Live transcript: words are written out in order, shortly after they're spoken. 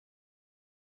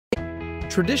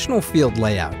Traditional field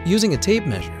layout using a tape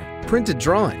measure, printed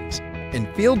drawings,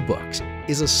 and field books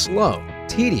is a slow,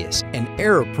 tedious, and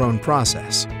error-prone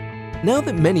process. Now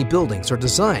that many buildings are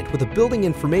designed with a building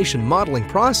information modeling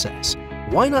process,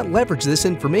 why not leverage this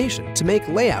information to make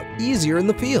layout easier in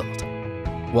the field?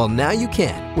 Well, now you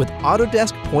can with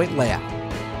Autodesk Point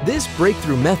Layout. This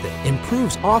breakthrough method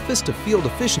improves office-to-field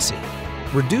efficiency,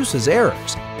 reduces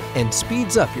errors, and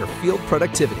speeds up your field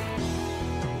productivity.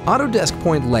 Autodesk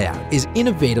Point Layout is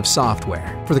innovative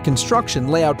software for the construction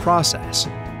layout process.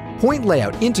 Point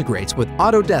Layout integrates with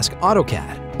Autodesk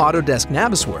AutoCAD, Autodesk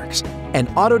Navisworks, and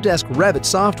Autodesk Revit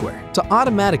software to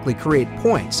automatically create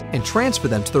points and transfer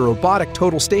them to the robotic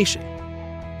total station.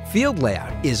 Field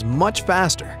layout is much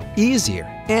faster, easier,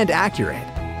 and accurate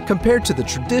compared to the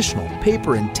traditional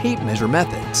paper and tape measure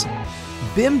methods.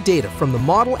 BIM data from the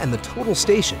model and the total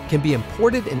station can be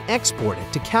imported and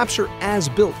exported to capture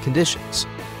as-built conditions.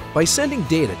 By sending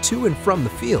data to and from the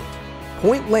field,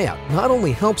 Point Layout not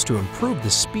only helps to improve the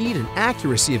speed and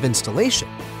accuracy of installation,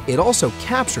 it also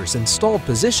captures installed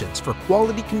positions for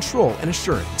quality control and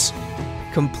assurance.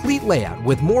 Complete layout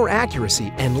with more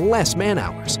accuracy and less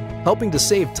man-hours, helping to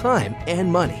save time and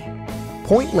money.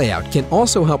 Point Layout can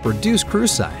also help reduce crew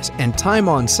size and time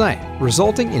on site,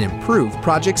 resulting in improved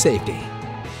project safety.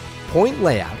 Point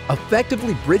Layout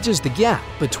effectively bridges the gap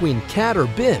between CAD or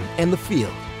BIM and the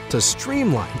field to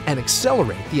streamline and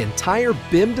accelerate the entire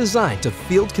BIM design to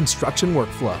field construction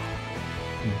workflow.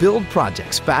 Build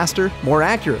projects faster, more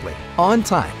accurately, on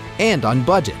time, and on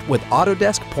budget with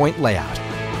Autodesk Point Layout.